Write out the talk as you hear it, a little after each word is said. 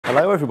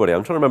Hello everybody.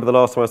 I'm trying to remember the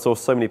last time I saw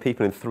so many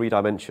people in 3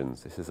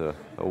 dimensions. This is a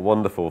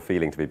wonderful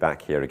feeling to be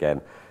back here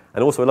again.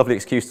 And also a lovely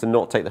excuse to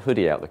not take the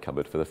hoodie out of the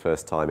cupboard for the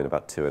first time in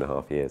about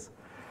 2.5 years.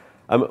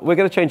 We're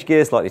going to change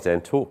gears slightly today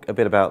and talk a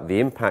bit about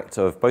the impact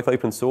of both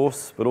open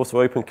source, but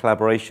also open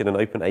collaboration and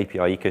open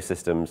API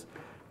ecosystems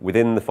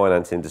within the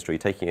finance industry,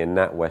 taking a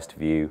NatWest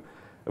view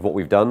of what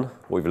we've done,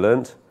 what we've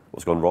learned,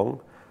 what's gone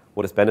wrong,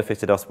 what it's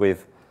benefited us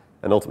with,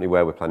 and ultimately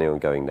where we're planning on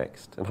going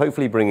next. And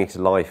hopefully bringing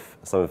to life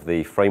some of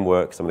the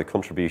framework, some of the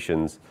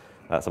contributions,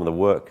 some of the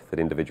work that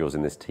individuals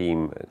in this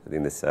team,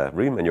 in this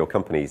room, and your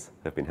companies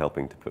have been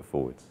helping to put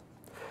forwards.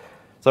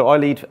 So I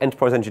lead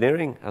enterprise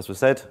engineering, as was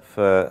said,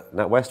 for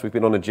NatWest. We've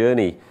been on a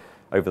journey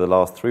over the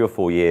last 3 or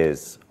 4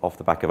 years off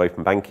the back of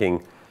open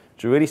banking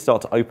to really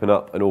start to open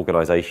up an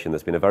organisation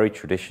that's been a very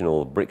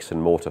traditional bricks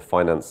and mortar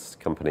finance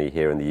company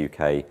here in the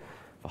UK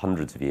for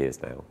hundreds of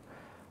years now.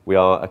 We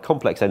are a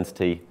complex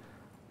entity,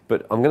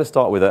 but I'm going to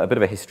start with a bit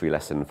of a history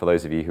lesson for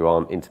those of you who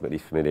aren't intimately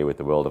familiar with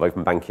the world of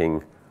open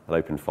banking and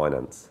open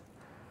finance.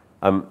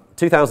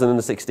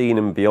 2016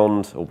 and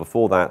beyond, or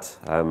before that,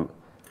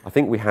 I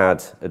think we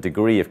had a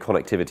degree of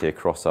connectivity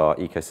across our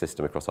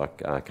ecosystem, across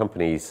our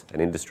companies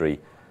and industry,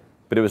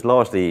 but it was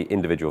largely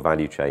individual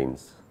value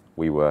chains.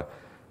 We were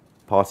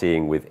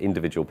partying with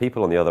individual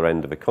people on the other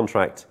end of a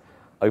contract,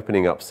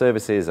 opening up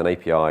services and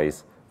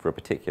APIs for a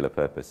particular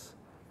purpose.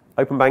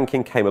 Open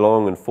banking came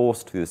along and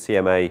forced through the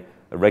CMA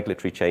a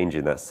regulatory change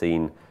in that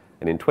scene,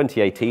 and in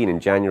 2018, in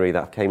January,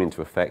 that came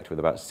into effect with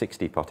about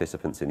 60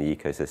 participants in the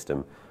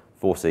ecosystem,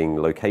 forcing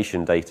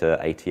location data,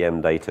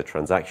 ATM data,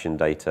 transaction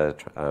data,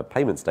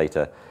 payments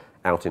data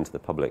out into the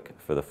public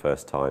for the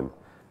first time.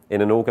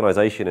 In an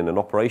organisation, in an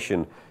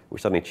operation,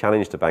 which suddenly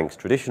challenged the bank's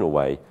traditional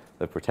way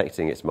of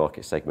protecting its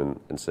market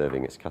segment and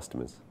serving its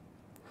customers.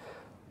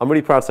 I'm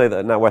really proud to say that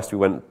at NatWest we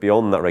went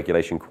beyond that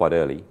regulation quite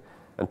early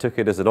and took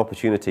it as an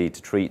opportunity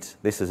to treat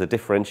this as a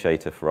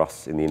differentiator for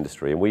us in the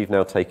industry. And we've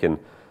now taken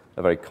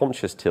a very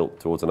conscious tilt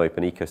towards an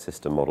open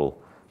ecosystem model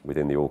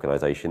within the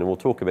organisation, and we'll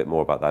talk a bit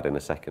more about that in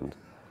a second.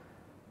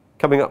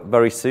 Coming up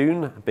very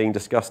soon, being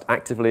discussed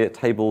actively at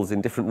tables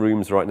in different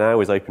rooms right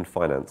now, is open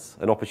finance,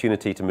 an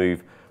opportunity to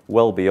move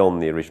well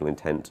beyond the original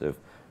intent of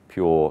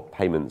pure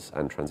payments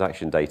and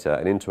transaction data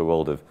and into a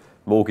world of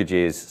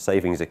mortgages,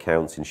 savings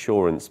accounts,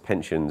 insurance,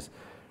 pensions,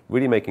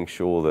 really making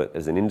sure that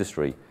as an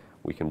industry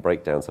we can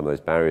break down some of those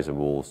barriers and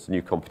walls,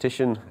 new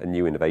competition and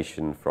new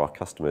innovation for our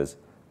customers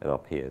and our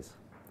peers.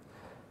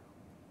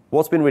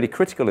 What's been really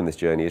critical in this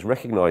journey is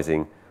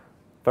recognising,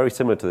 very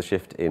similar to the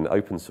shift in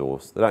open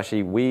source, that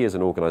actually we as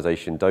an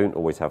organisation don't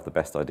always have the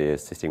best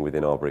ideas sitting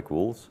within our brick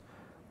walls.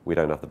 We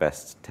don't have the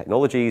best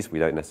technologies, we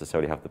don't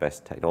necessarily have the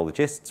best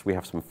technologists, we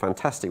have some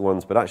fantastic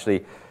ones, but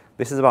actually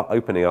this is about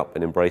opening up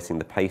and embracing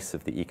the pace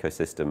of the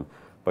ecosystem,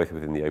 both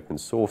within the open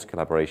source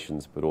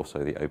collaborations, but also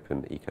the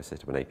open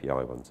ecosystem and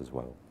API ones as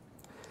well.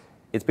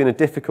 It's been a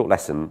difficult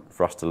lesson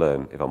for us to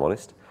learn, if I'm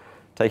honest,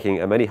 taking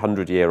a many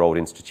 100-year-old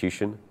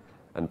institution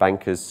and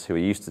bankers who are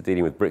used to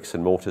dealing with bricks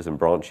and mortars and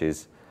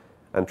branches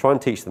and try and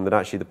teach them that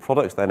actually the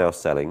products they're now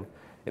selling,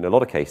 in a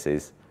lot of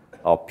cases,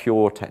 are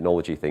pure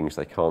technology things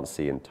they can't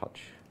see and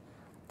touch.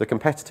 The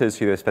competitors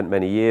who they've spent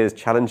many years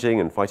challenging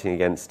and fighting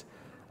against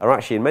are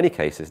actually, in many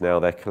cases now,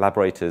 their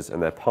collaborators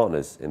and their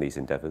partners in these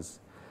endeavours.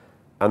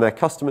 And their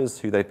customers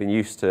who they've been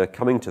used to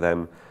coming to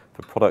them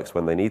for products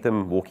when they need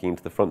them, walking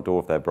into the front door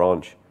of their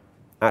branch,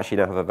 actually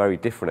now have a very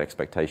different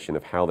expectation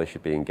of how they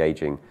should be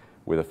engaging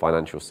with a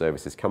financial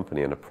services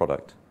company and a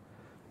product.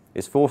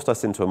 It's forced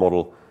us into a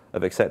model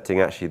of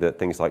accepting actually that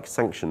things like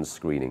sanctions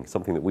screening,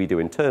 something that we do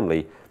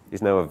internally,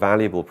 is now a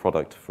valuable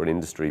product for an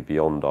industry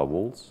beyond our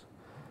walls.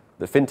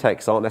 That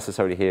fintechs aren't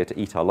necessarily here to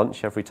eat our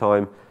lunch every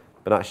time,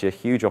 but actually are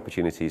huge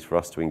opportunities for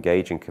us to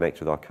engage and connect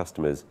with our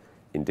customers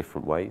in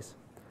different ways.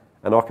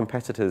 And our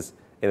competitors,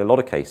 in a lot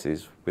of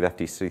cases, with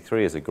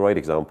FTC3 as a great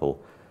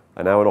example,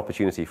 are now an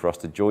opportunity for us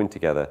to join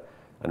together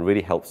and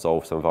really help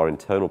solve some of our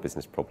internal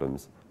business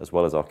problems as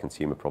well as our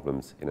consumer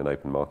problems in an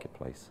open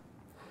marketplace.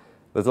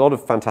 There's a lot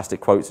of fantastic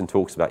quotes and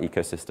talks about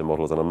ecosystem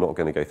models, and I'm not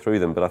going to go through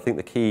them, but I think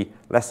the key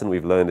lesson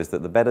we've learned is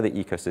that the better the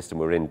ecosystem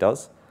we're in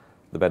does,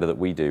 the better that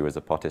we do as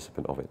a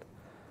participant of it.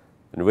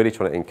 And really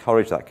trying to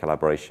encourage that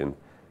collaboration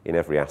in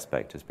every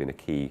aspect has been a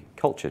key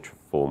culture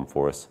form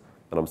for us,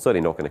 and I'm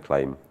certainly not going to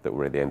claim that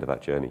we're at the end of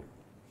that journey.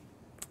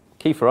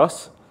 Key for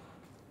us,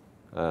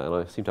 and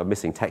I seem to have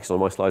missing text on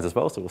my slides as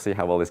well, so we'll see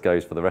how well this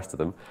goes for the rest of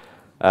them,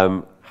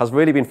 has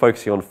really been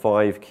focusing on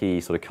 5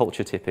 key sort of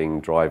culture tipping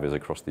drivers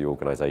across the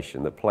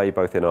organisation that play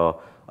both in our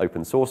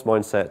open source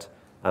mindset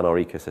and our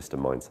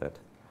ecosystem mindset.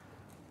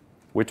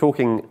 We're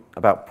talking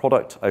about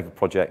product over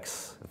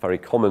projects, a very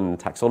common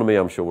taxonomy,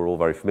 I'm sure we're all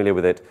very familiar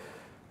with it,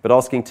 but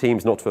asking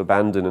teams not to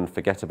abandon and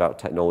forget about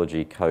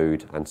technology,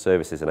 code and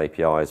services and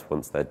APIs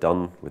once they're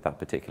done with that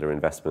particular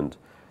investment,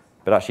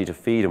 but actually to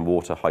feed and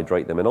water,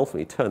 hydrate them and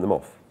ultimately turn them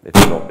off if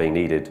they're not being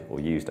needed or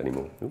used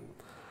anymore.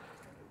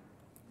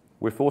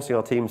 We're forcing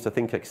our teams to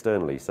think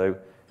externally, so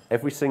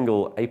every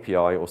single API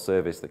or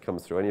service that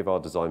comes through any of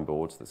our design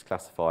boards that's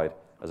classified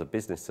as a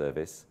business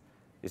service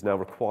is now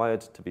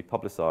required to be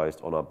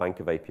publicised on our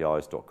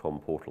bankofapis.com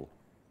portal.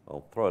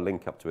 I'll throw a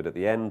link up to it at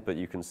the end, but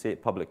you can see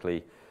it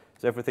publicly.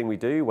 So everything we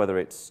do, whether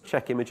it's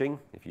check imaging,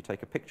 if you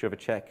take a picture of a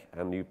check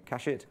and you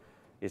cache it,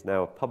 is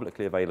now a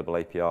publicly available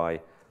API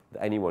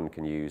that anyone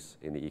can use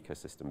in the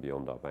ecosystem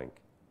beyond our bank.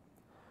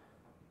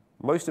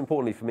 Most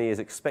importantly for me is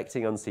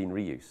expecting unseen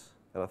reuse.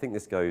 And I think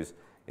this goes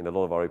in a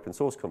lot of our open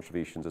source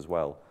contributions as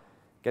well.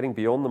 Getting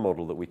beyond the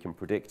model that we can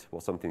predict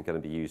what something's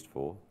going to be used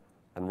for,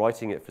 and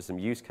writing it for some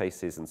use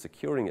cases and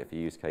securing it for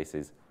use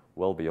cases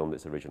well beyond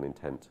its original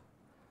intent.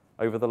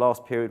 Over the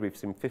last period, we've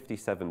seen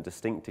 57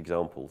 distinct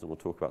examples, and we'll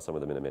talk about some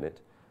of them in a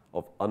minute,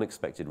 of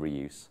unexpected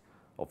reuse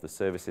of the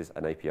services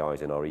and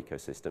APIs in our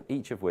ecosystem,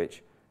 each of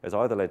which has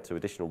either led to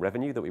additional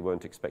revenue that we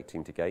weren't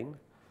expecting to gain,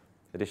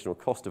 additional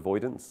cost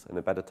avoidance and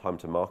a better time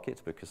to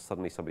market because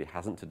suddenly somebody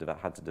hasn't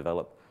had to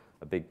develop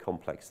a big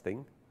complex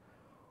thing,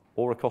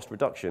 or a cost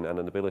reduction and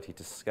an ability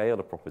to scale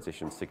a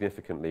proposition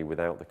significantly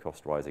without the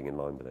cost rising in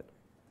line with it.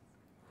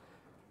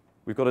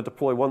 We've got a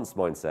deploy once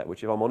mindset,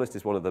 which if I'm honest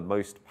is one of the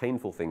most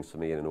painful things for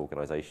me in an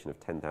organization of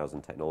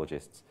 10,000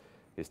 technologists,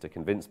 is to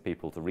convince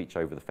people to reach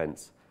over the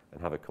fence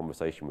and have a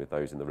conversation with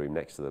those in the room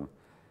next to them,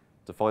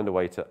 to find a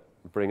way to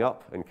bring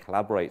up and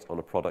collaborate on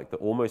a product that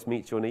almost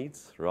meets your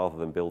needs rather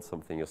than build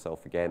something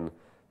yourself again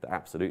that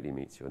absolutely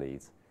meets your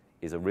needs,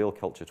 is a real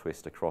culture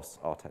twist across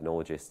our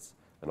technologists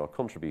and our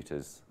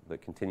contributors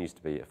that continues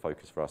to be a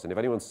focus for us. And if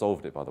anyone's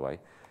solved it, by the way,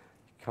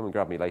 come and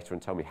grab me later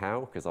and tell me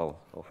how, because I'll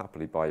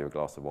happily buy you a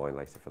glass of wine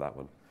later for that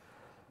one.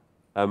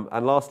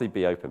 And lastly,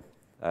 be open.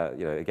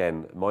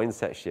 Again,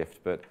 mindset shift,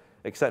 but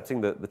accepting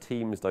that the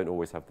teams don't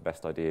always have the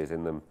best ideas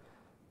in them,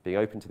 being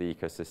open to the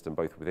ecosystem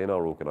both within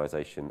our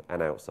organization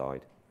and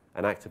outside,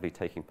 and actively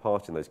taking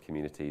part in those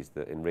communities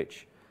that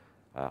enrich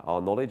our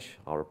knowledge,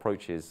 our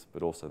approaches,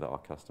 but also that our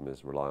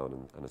customers rely on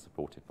and are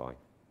supported by.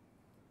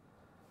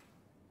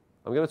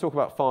 I'm going to talk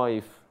about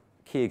 5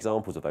 key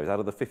examples of those. Out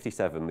of the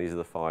 57, these are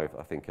the 5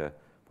 I think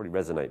probably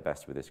resonate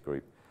best with this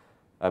group.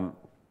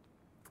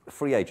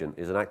 Free Agent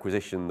is an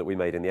acquisition that we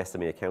made in the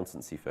SME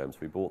accountancy firms.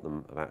 We bought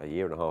them about a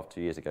year and a half, 2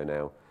 years ago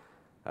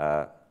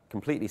now.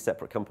 Completely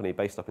separate company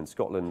based up in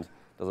Scotland,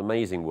 does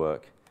amazing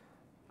work.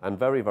 And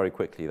very, very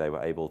quickly they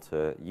were able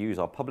to use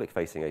our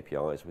public-facing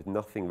APIs with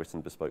nothing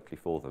written bespokely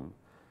for them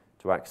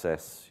to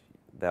access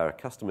their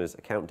customers'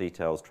 account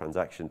details,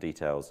 transaction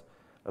details,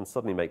 and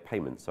suddenly make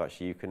payments. So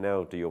actually you can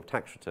now do your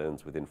tax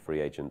returns within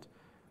Free Agent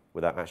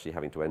without actually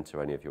having to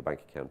enter any of your bank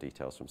account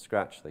details from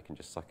scratch. They can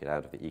just suck it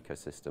out of the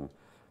ecosystem,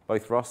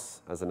 both for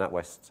us as a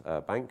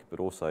NatWest bank, but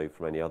also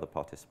from any other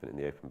participant in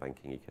the open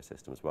banking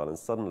ecosystem as well. And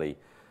suddenly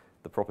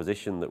the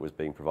proposition that was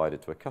being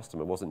provided to a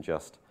customer wasn't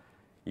just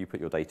you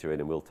put your data in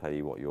and we'll tell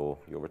you what your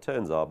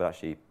returns are, but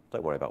actually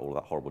don't worry about all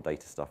that horrible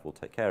data stuff, we'll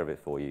take care of it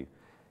for you.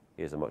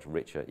 Here's a much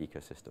richer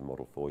ecosystem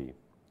model for you.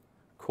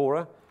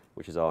 Cora,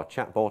 which is our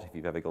chatbot. If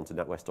you've ever gone to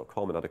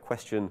NatWest.com and had a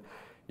question,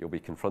 you'll be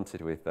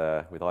confronted with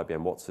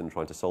IBM Watson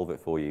trying to solve it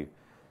for you.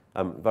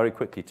 Very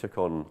quickly took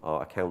on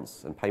our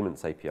accounts and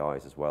payments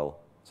APIs as well.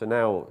 So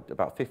now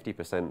about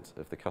 50%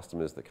 of the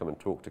customers that come and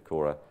talk to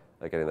Cora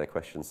are getting their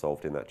questions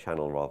solved in that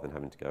channel rather than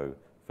having to go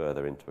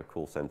further into a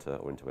call center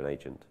or into an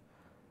agent.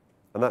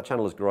 And that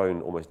channel has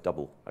grown almost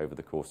double over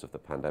the course of the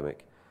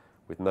pandemic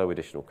with no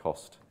additional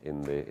cost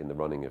in the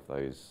running of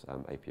those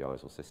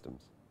APIs or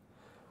systems.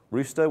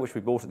 Rooster, which we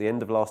bought at the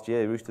end of last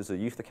year. Rooster's a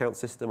youth account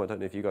system. I don't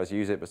know if you guys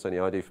use it, but certainly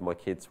I do for my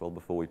kids well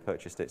before we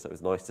purchased it. So it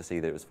was nice to see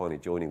that it was finally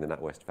joining the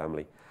NatWest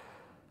family.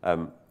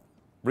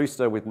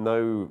 Rooster, with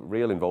no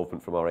real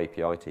involvement from our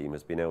API team,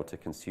 has been able to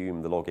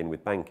consume the Login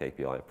with Bank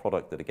API, a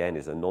product that again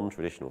is a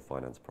non-traditional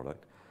finance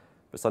product,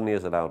 but suddenly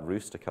has allowed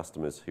Rooster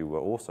customers who were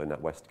also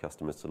NatWest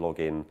customers to log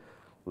in,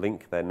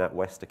 link their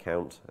NatWest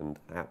account and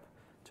app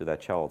to their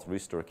child's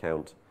Rooster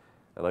account.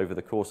 And over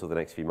the course of the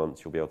next few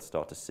months, you'll be able to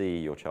start to see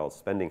your child's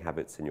spending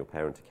habits in your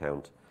parent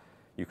account.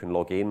 You can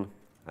log in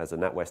as a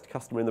NatWest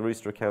customer in the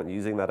Rooster account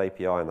using that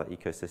API and that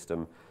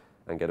ecosystem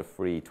and get a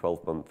free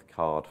 12-month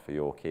card for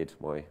your kid.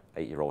 My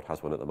 8-year-old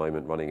has one at the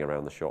moment running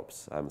around the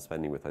shops,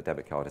 spending with her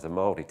debit card. It's a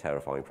mildly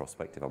terrifying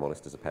prospect, if I'm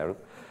honest, as a parent.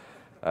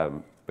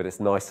 But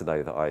it's nice to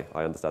know that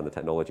I understand the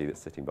technology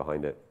that's sitting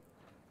behind it.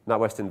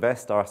 NatWest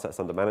Invest, our assets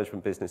under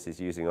management business, is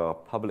using our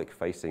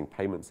public-facing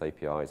payments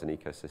APIs and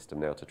ecosystem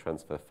now to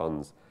transfer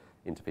funds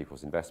into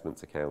people's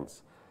investments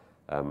accounts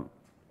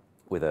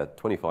with a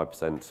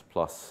 25%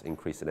 plus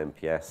increase in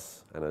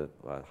NPS and a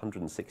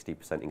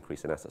 160%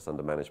 increase in assets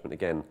under management,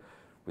 again,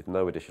 with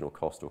no additional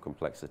cost or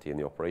complexity in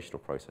the operational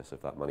process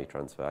of that money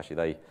transfer.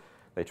 Actually,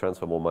 they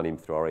transfer more money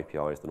through our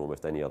APIs than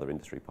almost any other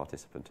industry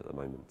participant at the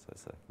moment. So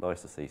it's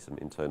nice to see some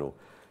internal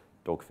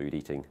dog food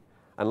eating.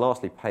 And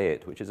lastly, Pay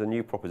It, which is a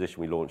new proposition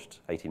we launched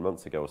 18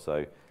 months ago or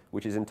so,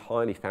 which is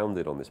entirely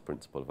founded on this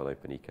principle of an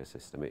open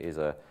ecosystem. It is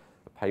a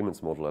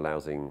payments model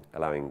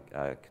allowing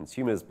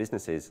consumers,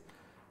 businesses,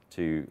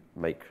 to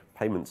make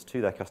payments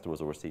to their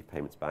customers or receive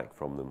payments back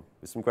from them.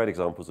 There's some great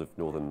examples of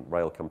Northern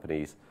Rail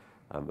companies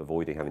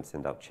avoiding having to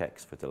send out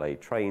checks for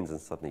delayed trains and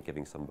suddenly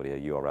giving somebody a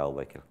URL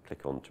they can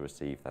click on to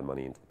receive their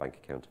money into the bank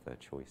account of their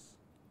choice.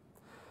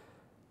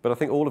 But I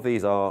think all of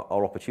these are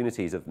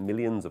opportunities of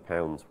millions of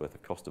pounds worth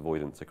of cost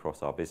avoidance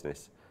across our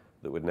business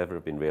that would never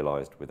have been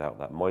realised without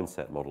that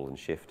mindset model and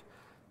shift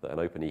that an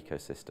open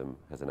ecosystem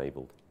has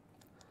enabled.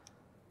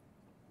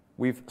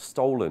 We've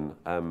stolen,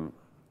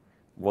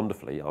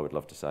 wonderfully, I would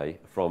love to say,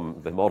 from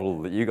the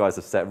model that you guys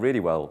have set really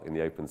well in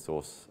the open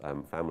source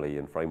family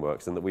and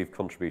frameworks, and that we've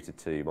contributed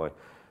to. My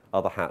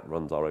other hat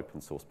runs our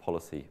open source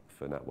policy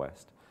for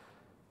NatWest.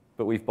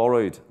 But we've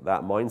borrowed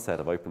that mindset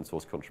of open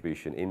source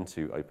contribution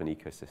into open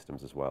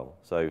ecosystems as well.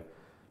 So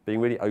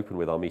being really open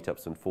with our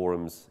meetups and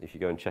forums. If you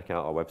go and check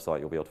out our website,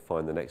 you'll be able to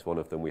find the next one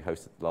of them. We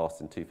hosted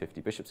last in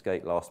 250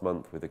 Bishopsgate last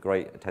month with a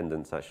great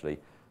attendance, actually,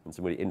 and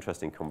some really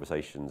interesting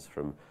conversations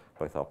from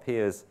both our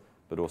peers,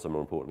 but also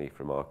more importantly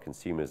from our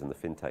consumers and the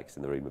fintechs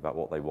in the room about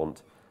what they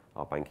want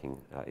our banking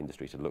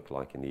industry to look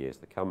like in the years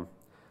to come.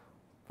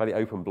 Fairly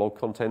open blog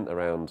content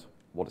around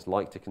what it's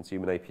like to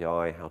consume an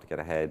API, how to get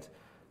ahead,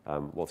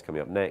 what's coming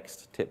up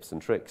next, tips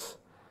and tricks.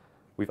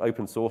 We've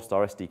open sourced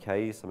our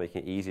SDKs, so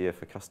making it easier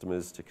for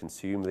customers to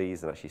consume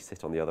these and actually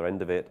sit on the other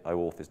end of it.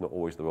 OAuth is not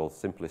always the world's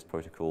simplest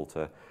protocol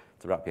to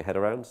wrap your head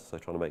around, so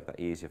trying to make that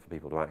easier for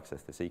people to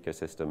access this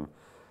ecosystem.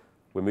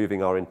 We're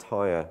moving our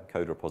entire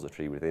code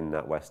repository within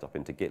NatWest up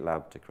into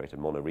GitLab to create a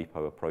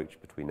mono-repo approach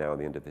between now and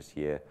the end of this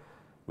year,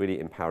 really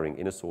empowering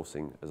inner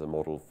sourcing as a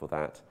model for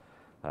that,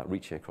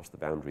 reaching across the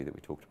boundary that we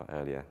talked about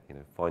earlier,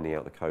 finding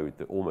out the code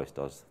that almost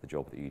does the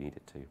job that you need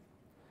it to.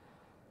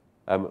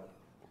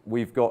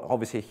 We've got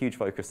obviously a huge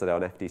focus today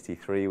on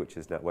FDC3, which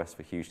is NatWest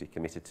for hugely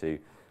committed to,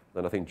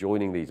 and I think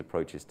joining these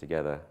approaches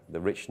together,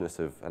 the richness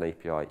of an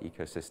API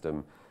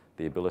ecosystem,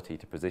 the ability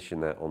to position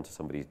that onto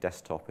somebody's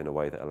desktop in a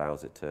way that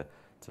allows it to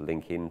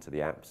link into the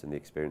apps and the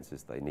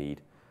experiences they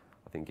need,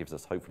 I think gives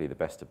us hopefully the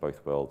best of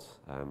both worlds,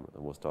 and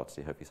we'll start to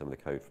see hopefully some of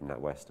the code from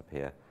NatWest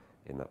appear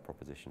in that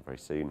proposition very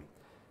soon.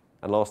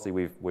 And lastly,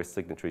 we're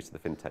signatories to the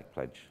FinTech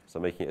Pledge, so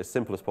making it as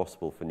simple as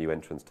possible for new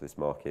entrants to this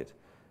market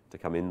to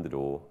come in the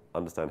door,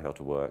 understand how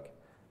to work,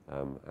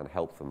 and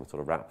help them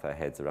sort of wrap their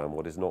heads around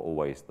what is not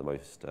always the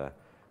most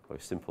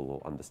simple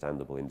or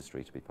understandable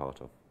industry to be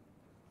part of.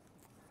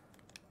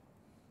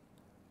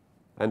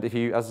 And if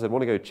you, as I said,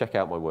 want to go check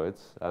out my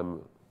words,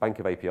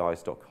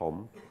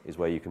 bankofapis.com is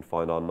where you can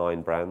find our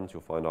 9 brands.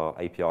 You'll find our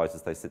APIs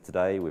as they sit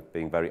today. We're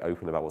being very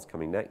open about what's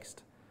coming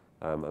next,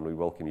 and we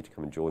welcome you to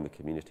come and join the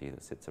community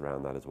that sits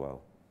around that as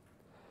well.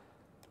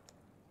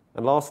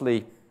 And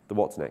lastly, the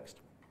what's next.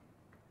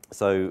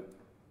 So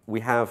we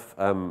have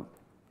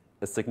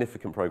a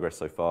significant progress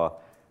so far.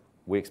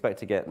 We expect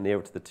to get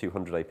nearer to the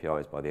 200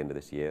 APIs by the end of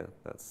this year.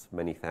 That's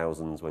many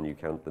thousands when you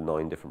count the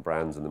 9 different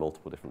brands and the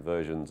multiple different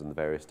versions and the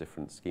various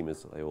different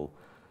schemas that they all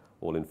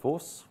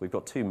enforce. We've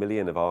got 2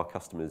 million of our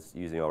customers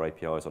using our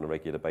APIs on a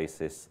regular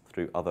basis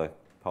through other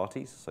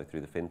parties, so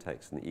through the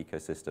fintechs and the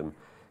ecosystem,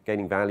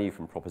 gaining value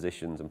from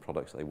propositions and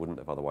products that they wouldn't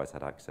have otherwise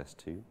had access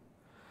to.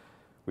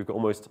 We've got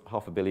almost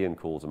 500 million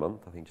calls a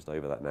month, I think just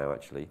over that now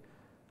actually,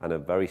 and a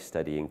very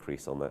steady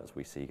increase on that as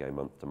we see go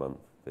month to month.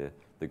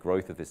 The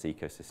growth of this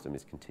ecosystem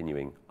is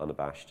continuing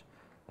unabashed,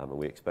 and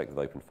we expect with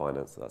open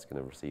finance that's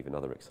going to receive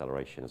another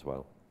acceleration as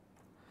well.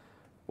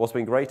 What's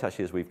been great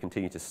actually as we've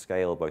continued to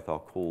scale both our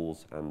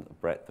calls and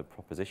breadth of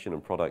proposition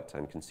and product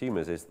and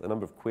consumers is the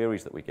number of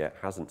queries that we get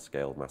hasn't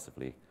scaled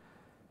massively.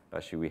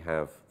 Actually we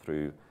have,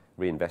 through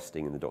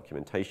reinvesting in the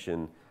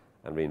documentation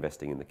and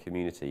reinvesting in the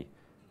community,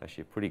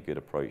 actually a pretty good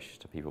approach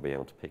to people being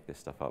able to pick this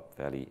stuff up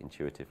fairly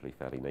intuitively,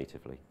 fairly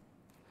natively.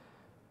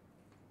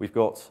 We've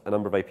got a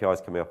number of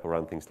APIs coming up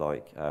around things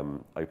like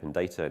open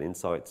data and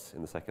insights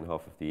in the second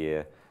half of the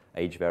year.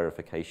 Age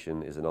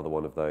verification is another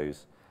one of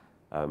those.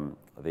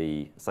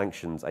 The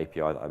sanctions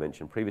API that I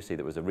mentioned previously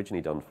that was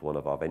originally done for one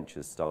of our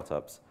ventures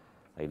startups,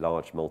 a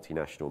large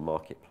multinational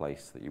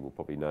marketplace that you will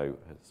probably know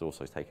has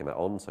also taken that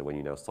on. So when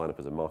you now sign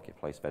up as a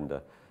marketplace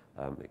vendor,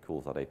 it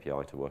calls that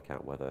API to work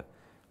out whether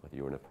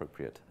you're an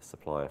appropriate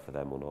supplier for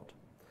them or not.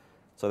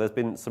 So there's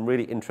been some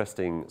really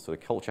interesting sort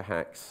of culture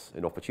hacks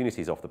and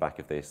opportunities off the back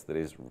of this that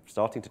is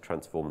starting to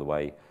transform the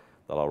way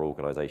that our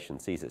organisation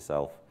sees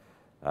itself.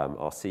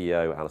 Our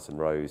CEO, Alison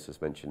Rose,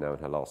 has mentioned now in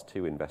her last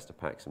 2 investor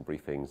packs and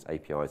briefings,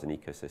 APIs and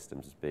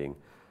ecosystems as being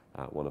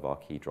one of our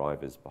key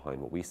drivers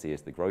behind what we see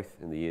as the growth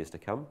in the years to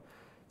come.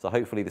 So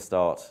hopefully the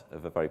start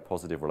of a very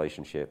positive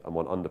relationship and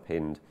one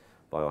underpinned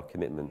by our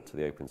commitment to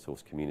the open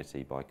source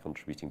community by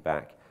contributing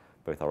back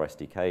both our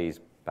SDKs,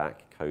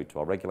 back code to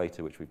our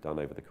regulator, which we've done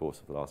over the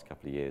course of the last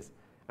couple of years,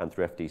 and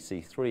through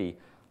FDC3,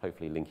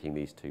 hopefully linking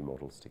these 2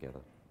 models together.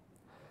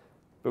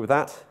 But with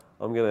that,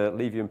 I'm going to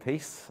leave you in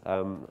peace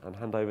and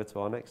hand over to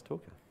our next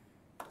talker.